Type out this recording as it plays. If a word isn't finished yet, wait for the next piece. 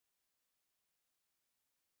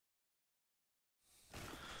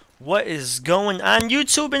What is going on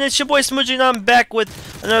YouTube? And it's your boy Smoogie, and I'm back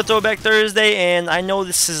with another Throwback Thursday. And I know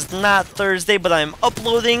this is not Thursday, but I'm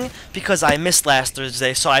uploading because I missed last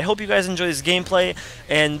Thursday. So I hope you guys enjoy this gameplay.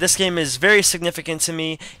 And this game is very significant to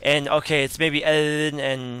me. And okay, it's maybe edited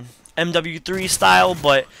in MW3 style,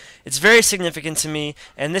 but it's very significant to me.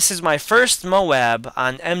 And this is my first MOAB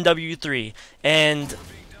on MW3. And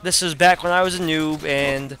this was back when I was a noob,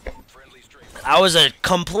 and I was a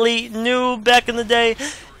complete noob back in the day,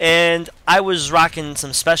 and I was rocking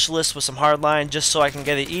some specialists with some hardline just so I can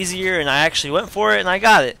get it easier, and I actually went for it and I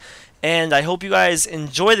got it. And I hope you guys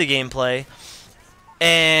enjoy the gameplay.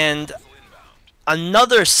 And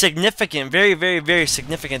another significant, very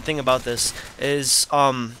significant thing about this is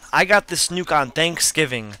I got this nuke on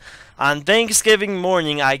Thanksgiving. On Thanksgiving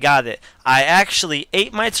morning I got it. I actually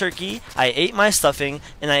ate my turkey, I ate my stuffing,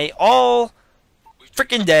 and I ate all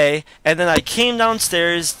freaking day, and then I came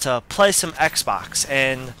downstairs to play some Xbox,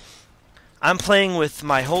 and I'm playing with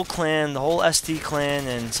my whole clan, the whole ST clan,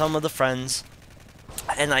 and some of the friends,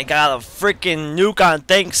 and I got a freaking nuke on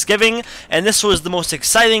Thanksgiving, and this was the most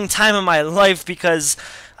exciting time of my life because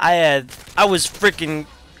I was freaking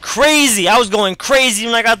crazy. I was going crazy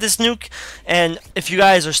when I got this nuke. And if you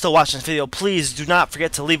guys are still watching this video, please do not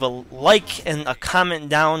forget to leave a like and a comment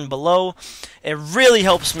down below. It really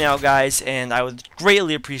helps me out, guys, and I would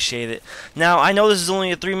greatly appreciate it. Now, I know this is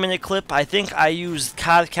only a 3-minute clip. I think I used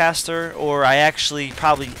Codcaster, or I actually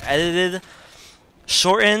probably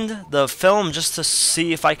shortened the film just to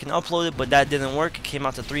see if I can upload it, but that didn't work. It came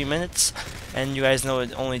out to 3 minutes, and you guys know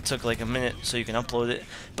it only took like a minute so you can upload it.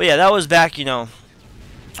 But yeah, that was back, you know,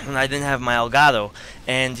 when I didn't have my Elgato,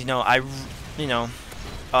 and you know, I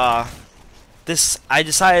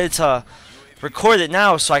decided to record it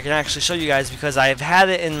now so I can actually show you guys, because I've had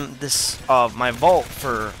it in this my vault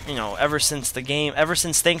for, you know, ever since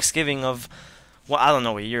Thanksgiving of, well, I don't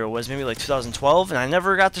know what year it was, maybe like 2012, and I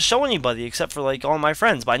never got to show anybody except for like all my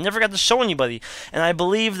friends, but I never got to show anybody, and I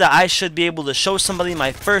believe that I should be able to show somebody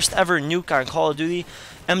my first ever nuke on Call of Duty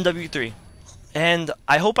MW3. And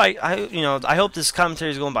I hope I hope this commentary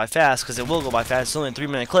is going by fast, because it will go by fast. It's only a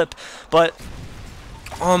 3-minute clip. But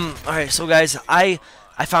alright, so guys, I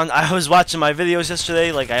was watching my videos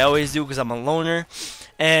yesterday, like I always do, because I'm a loner,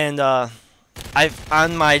 and on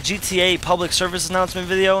my GTA public service announcement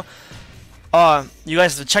video, you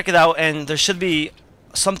guys have to check it out, and there should be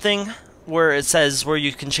something where it says where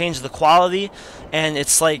you can change the quality, and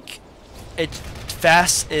it's like it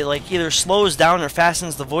like either slows down or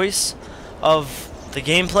fastens the voice of the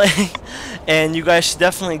gameplay. And you guys should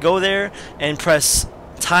definitely go there and press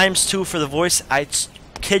 ×2 for the voice. I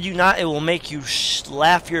kid you not, it will make you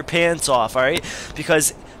laugh your pants off, alright?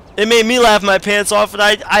 Because it made me laugh my pants off, and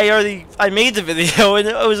I made the video and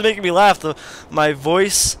it was making me laugh. My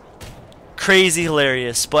voice, crazy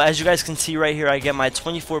hilarious. But as you guys can see right here, I get my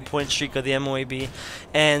 24-point streak of the MOAB,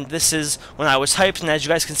 and this is when I was hyped, and as you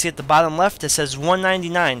guys can see at the bottom left, it says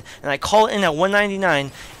 199, and I call it in at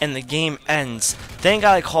 199 and the game ends. Thank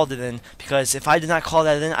God I called it in, because if I did not call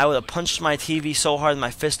that in, I would have punched my TV so hard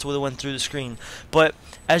my fist would have went through the screen. But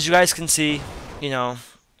as you guys can see, you know,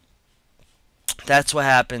 that's what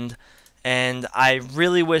happened, and I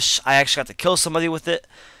really wish I actually got to kill somebody with it.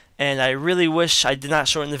 And I really wish I did not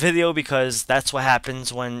shorten the video, because that's what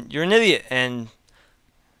happens when you're an idiot and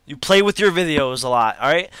you play with your videos a lot.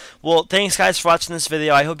 Alright? Well, thanks guys for watching this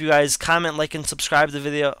video. I hope you guys comment, like, and subscribe to the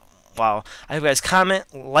video. Wow. I hope you guys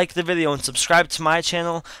comment, like the video, and subscribe to my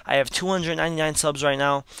channel. I have 299 subs right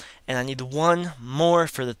now, and I need one more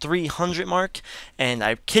for the 300 mark. And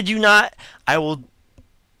I kid you not, I will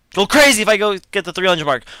go crazy if I go get the 300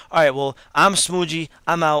 mark. Alright, well, I'm Smoogie.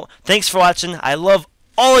 I'm out. Thanks for watching. I love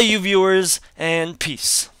all of you viewers, and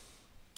peace.